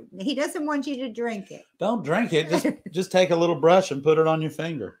 Why? He doesn't want you to drink it. Don't drink it. Just take a little brush and put it on your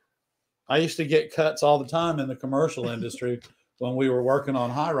finger. I used to get cuts all the time in the commercial industry when we were working on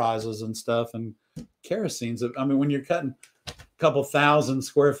high rises and stuff. And kerosene's, I mean, when you're cutting a couple thousand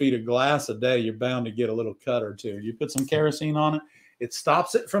square feet of glass a day, you're bound to get a little cut or two. You put some kerosene on it, it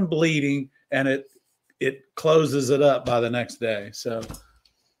stops it from bleeding, and it closes it up by the next day. So,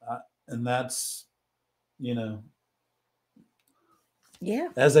 and that's, yeah.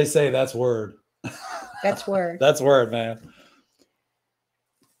 As they say, that's word. That's word. That's word, man.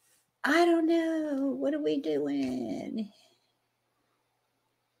 I don't know. What are we doing?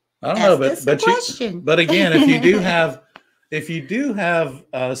 I don't know, but again, if you do have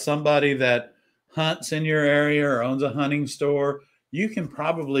somebody that hunts in your area or owns a hunting store, you can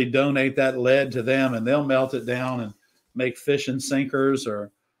probably donate that lead to them, and they'll melt it down and make fishing sinkers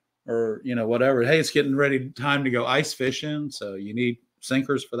or whatever. Hey, it's getting ready, time to go ice fishing, so you need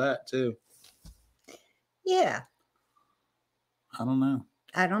sinkers for that too. Yeah. I don't know.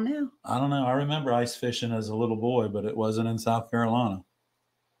 I I remember ice fishing as a little boy, but it wasn't in South Carolina.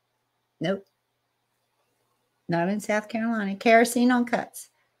 Nope. Not in South Carolina. Kerosene on cuts.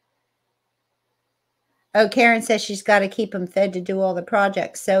 Oh, Karen says she's got to keep them fed to do all the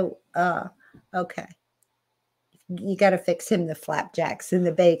projects. So, okay. You got to fix him the flapjacks and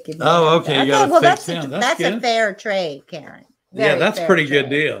the bacon. Oh, okay. You got to fix him. That's a fair trade, Karen. Yeah, that's a pretty good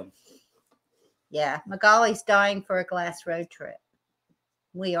deal. Yeah. Magali's dying for a glass road trip.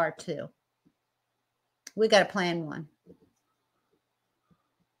 We are too. We got to plan one.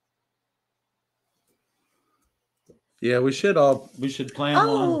 Yeah, we should plan one.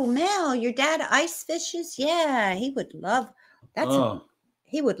 Oh, Mel, your dad ice fishes? Yeah, he would love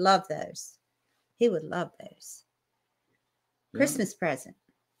he would love those. He would love those. Yeah. Christmas present.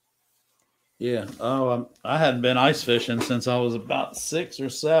 Yeah. Oh, I hadn't been ice fishing since I was about 6 or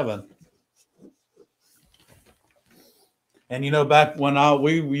 7. And back when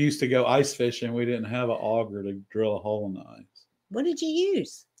we used to go ice fishing, we didn't have an auger to drill a hole in the ice. What did you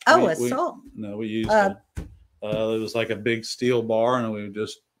use? A saw. No, we used it was like a big steel bar, and we would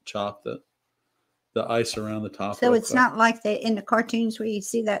just chop the ice around the top. So it's not like in the cartoons where you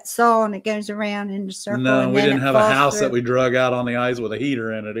see that saw and it goes around in a circle. No, we didn't have a house that we drug out on the ice with a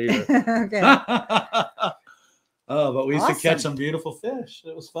heater in it either. Okay. Oh, but we used to catch some beautiful fish.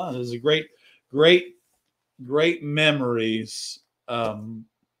 It was fun. It was a great memories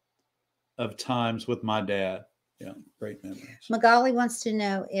of times with my dad. Yeah, great memories. Magali wants to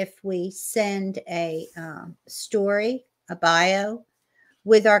know if we send a story, a bio,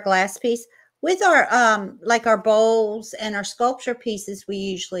 with our glass piece, with our like our bowls and our sculpture pieces. We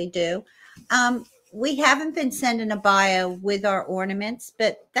usually do. We haven't been sending a bio with our ornaments,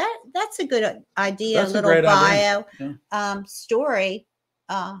 but that's a good idea. That's a little bio Yeah. Story.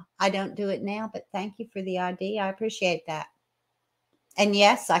 I don't do it now, but thank you for the idea. I appreciate that. And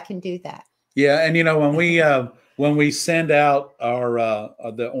yes, I can do that. Yeah, and when we send out our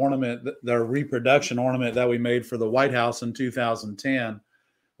the ornament, the reproduction ornament that we made for the White House in 2010,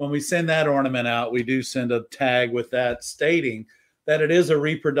 when we send that ornament out, we do send a tag with that stating that it is a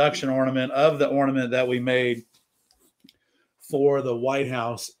reproduction ornament of the ornament that we made for the White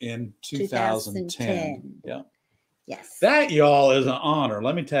House in 2010. Yeah. Yes. That, y'all, is an honor.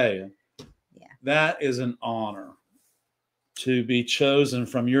 Let me tell you. Yeah. That is an honor to be chosen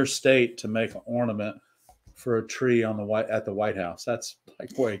from your state to make an ornament for a tree at the White House. That's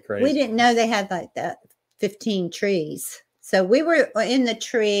like way crazy. We didn't know they had like that 15 trees. So we were in the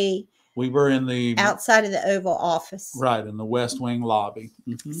tree. We were in the outside of the Oval Office. Right, in the West Wing lobby.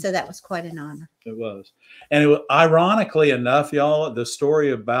 Mm-hmm. So that was quite an honor. It was. And ironically enough, y'all, the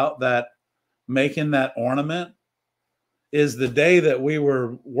story about that, making that ornament, is the day that we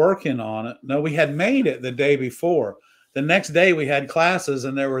were working on it. No, we had made it the day before. The next day we had classes,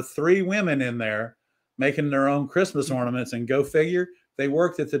 and there were 3 women in there making their own Christmas ornaments. And go figure, they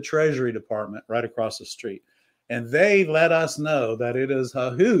worked at the Treasury Department right across the street. And they let us know that it is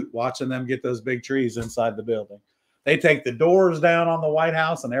a hoot watching them get those big trees inside the building. They take the doors down on the White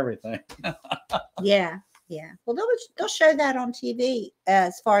House and everything. Yeah. Well, they'll show that on TV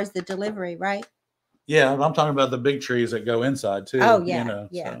as far as the delivery, right? Yeah, I'm talking about the big trees that go inside too. Oh, yeah.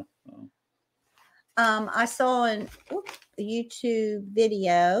 Yeah. So. I saw a YouTube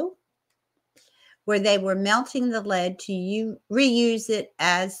video where they were melting the lead to reuse it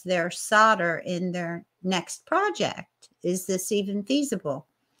as their solder in their next project. Is this even feasible?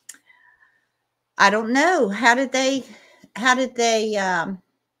 I don't know. How did they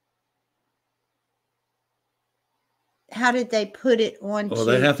put it on? Well,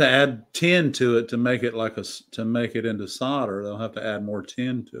 they have to add tin to it to make it to make it into solder. They'll have to add more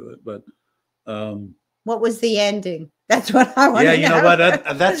tin to it. But what was the ending? That's what I want to know. Yeah, you know what?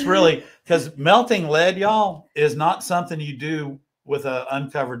 That's really, because melting lead, y'all, is not something you do with an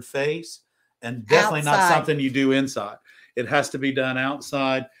uncovered face, and definitely outside. Not something you do inside. It has to be done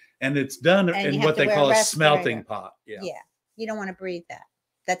outside, and it's done in what they call a smelting pot. Yeah. You don't want to breathe that.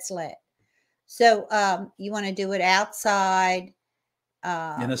 That's lead. So you want to do it outside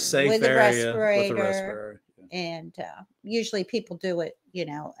in a safe with area with a respirator. And usually people do it,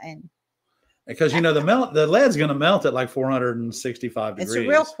 and because the lead's going to melt at like 465 degrees. It's a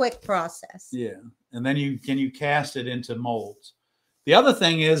real quick process. Yeah, and then you cast it into molds. The other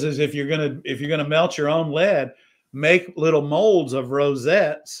thing is if you're gonna melt your own lead, make little molds of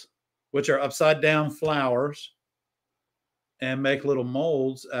rosettes, which are upside down flowers, and make little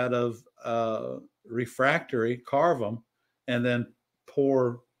molds out of refractory, carve them, and then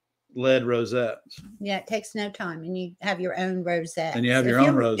pour lead rosettes. Yeah, it takes no time, and you have your own rosettes. And you have your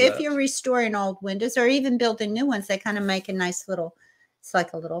own rosettes. If you're restoring old windows or even building new ones, they kind of make a nice little, it's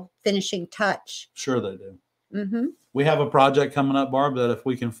like a little finishing touch. Sure they do. Mm-hmm. We have a project coming up, Barb, that if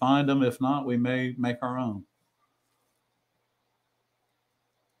we can find them, if not, we may make our own.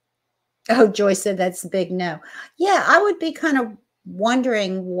 Oh, Joyce said that's a big no. Yeah, I would be kind of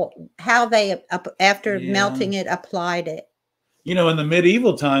wondering how they, after melting it, applied it. In the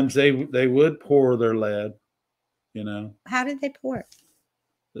medieval times, they would pour their lead, How did they pour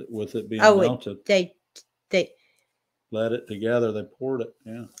it? With it being melted. They let it together. They poured it.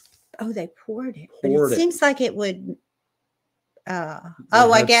 Yeah. Oh, they poured it. It seems like it would.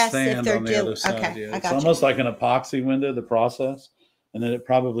 I guess if they're doing. Okay, yeah. It's almost like an epoxy window, the process, and then it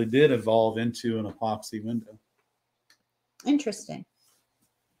probably did evolve into an epoxy window. Interesting.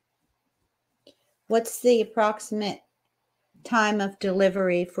 What's the approximate time of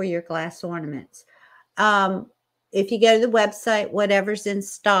delivery for your glass ornaments? If you go to the website, whatever's in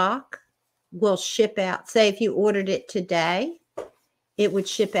stock will ship out. Say if you ordered it today, it would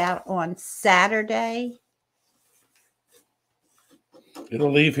ship out on Saturday.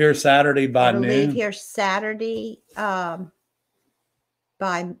 It'll leave here Saturday by noon. It'll leave here Saturday by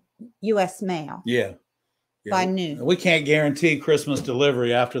U.S. mail. Yeah. By noon. We can't guarantee Christmas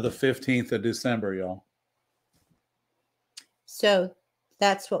delivery after the 15th of December, y'all. So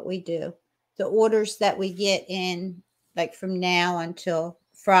that's what we do. the orders that we get in, like from now until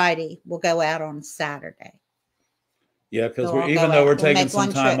Friday, will go out on Saturday. Yeah, because even though we're taking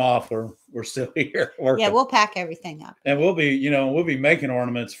some time off, we're still here working. Yeah, we'll pack everything up. And we'll be making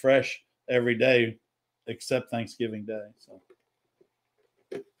ornaments fresh every day except Thanksgiving Day. So.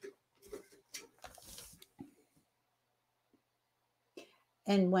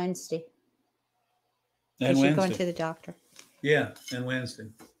 And Wednesday. And Wednesday. You're going to the doctor. Yeah, and Wednesday.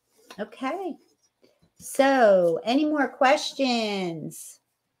 Okay. So, any more questions?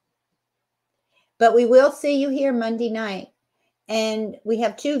 But we will see you here Monday night. And we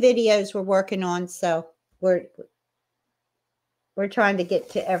have 2 videos we're working on, so we're trying to get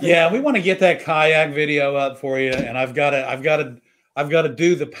to everything. Yeah, we want to get that kayak video up for you, and I've got to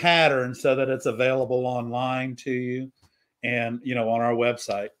do the pattern so that it's available online to you, and on our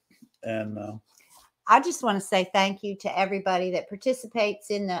website. And I just want to say thank you to everybody that participates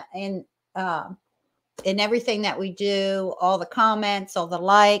in everything that we do, all the comments, all the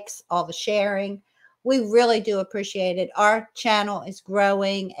likes, all the sharing. We really do appreciate it. Our channel is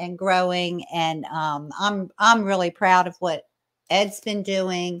growing and growing, and I'm really proud of what Ed's been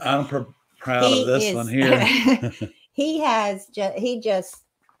doing. I'm proud of this one here. he just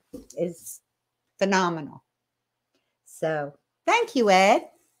is phenomenal. So thank you, Ed.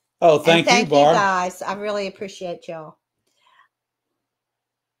 Oh, thank you, Barb. You guys. I really appreciate y'all.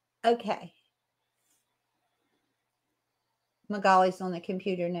 Okay. Magali's on the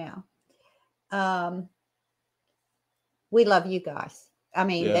computer now. We love you guys. I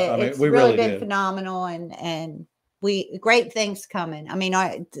mean, it's really been phenomenal, and great things coming. I mean,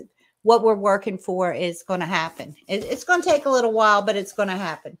 what we're working for is going to happen. It's going to take a little while, but it's going to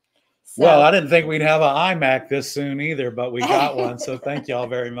happen. So, well, I didn't think we'd have an iMac this soon either, but we got one. So thank y'all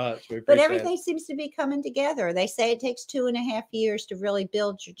very much. But everything seems to be coming together. They say it takes 2.5 years to really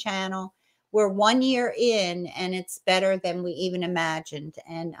build your channel. We're 1 year in, and it's better than we even imagined.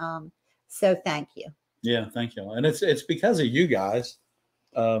 And so thank you. Yeah, thank you. And it's because of you guys,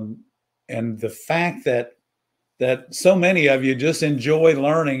 and the fact that so many of you just enjoy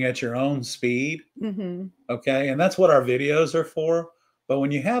learning at your own speed. Mm-hmm. Okay, and that's what our videos are for. But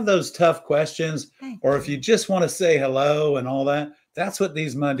when you have those tough questions, or if you just want to say hello and all that, that's what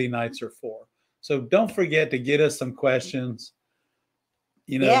these Monday nights are for. So don't forget to get us some questions.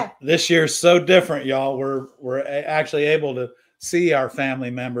 This year's so different, y'all. We're actually able to see our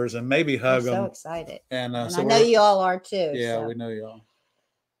family members and maybe hug them. So excited. And I know you all are too. Yeah, so. We know you all.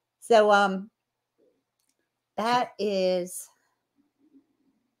 So that is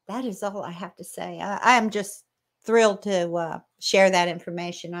all I have to say. I am just thrilled to share that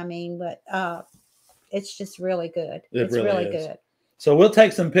information. I mean, but it's just really good. It's really good. So we'll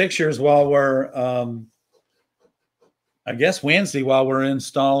take some pictures while we're I guess Wednesday, while we're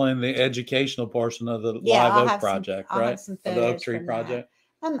installing the educational portion of the Live Oak project, right? Of the Oak Tree project.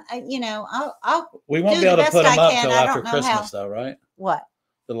 We won't be able to put them up till after Christmas, though, right? What?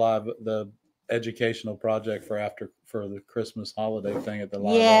 The educational project for the Christmas holiday thing at the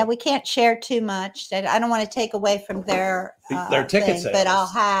Live Oak. Yeah, we can't share too much. I don't want to take away from their ticket sales, but I'll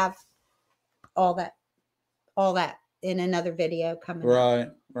have all that in another video coming. Right.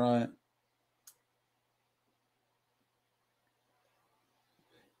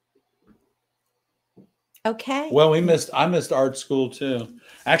 Okay. Well, I missed art school too.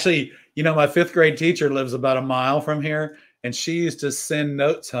 Actually, my 5th grade teacher lives about a mile from here, and she used to send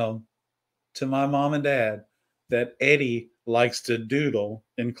notes home to my mom and dad that Eddie likes to doodle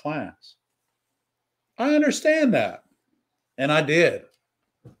in class. I understand that. And I did.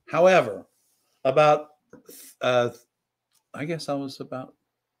 However, about I guess I was about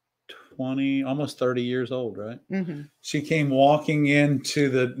 20, almost 30 years old, right? Mm-hmm. She came walking into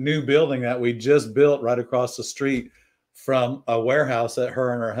the new building that we just built right across the street from a warehouse that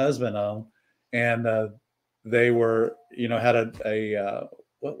her and her husband own. And they were, had a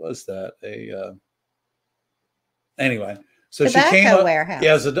what was that? Anyway, so tobacco she came up, warehouse.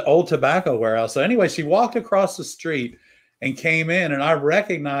 Yeah, it was an old tobacco warehouse. So anyway, she walked across the street and came in, and I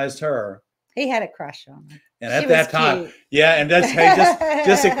recognized her. He had a crush on her. And at that time, cute. Yeah, and that's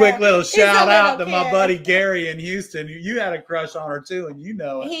just a quick little shout out to my buddy Gary in Houston. You had a crush on her too, and you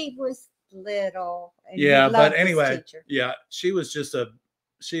know it. He was little. And yeah, but anyway, yeah, she was just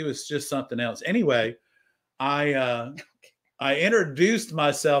something else. Anyway, I introduced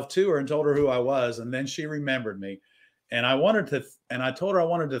myself to her and told her who I was, and then she remembered me. And I told her I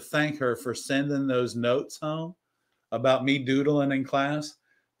wanted to thank her for sending those notes home about me doodling in class,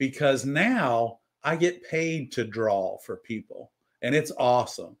 because now I get paid to draw for people, and it's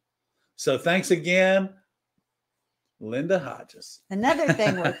awesome. So thanks again. Linda Hodges. Another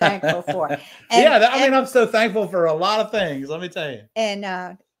thing we're thankful for. And, I'm so thankful for a lot of things, let me tell you.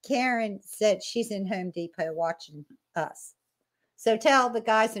 And Karen said she's in Home Depot watching us. So tell the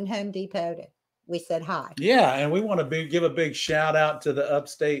guys in Home Depot that we said hi. Yeah, and we want to give a big shout out to the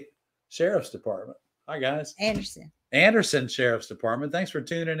Upstate Sheriff's Department. Hi, guys. Anderson Sheriff's Department. Thanks for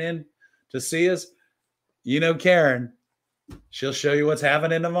tuning in to see us. You know Karen. She'll show you what's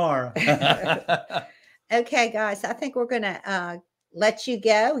happening tomorrow. Okay, guys. I think we're going to let you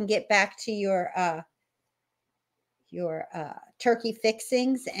go and get back to your turkey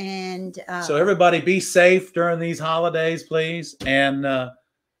fixings. And so everybody be safe during these holidays, please. And, up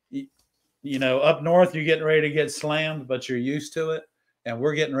north, you're getting ready to get slammed, but you're used to it. And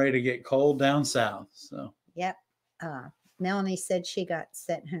we're getting ready to get cold down south. So. Yep. Melanie said she got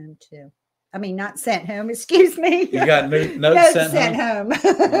sent home too. I mean, not sent home. Excuse me. You got notes sent home.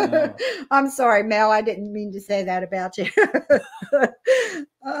 I'm sorry, Mel. I didn't mean to say that about you.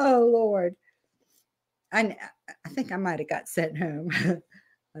 Oh Lord. I think I might have got sent home. I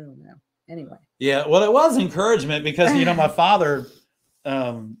don't know. Anyway. Yeah. Well, it was encouragement because my father,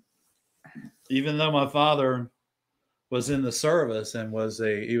 even though my father was in the service and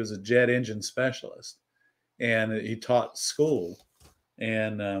he was a jet engine specialist, and he taught school,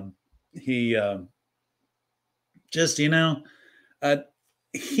 and he just he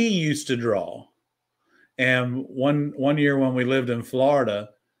used to draw. And one year when we lived in Florida,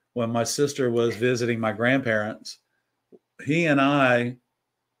 when my sister was visiting my grandparents, he and I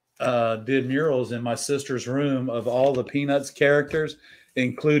did murals in my sister's room of all the Peanuts characters,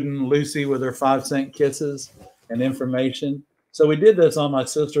 including Lucy with her 5-cent kisses and information. So we did this on my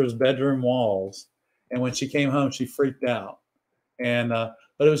sister's bedroom walls. And when she came home, she freaked out. And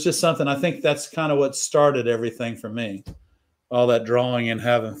but it was just something. I think that's kind of what started everything for me. All that drawing and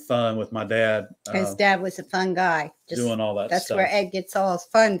having fun with my dad. His dad was a fun guy. Doing all that that's stuff. That's where Ed gets all his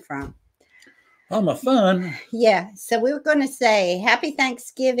fun from. All my fun. Yeah. So we were going to say happy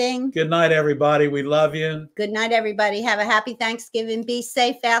Thanksgiving. Good night, everybody. We love you. Good night, everybody. Have a happy Thanksgiving. Be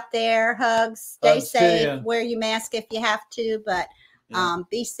safe out there. Hugs. Stay safe. Wear your mask if you have to, but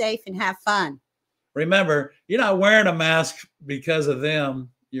be safe and have fun. Remember, you're not wearing a mask because of them.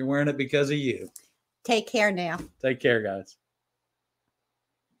 You're wearing it because of you. Take care now. Take care, guys.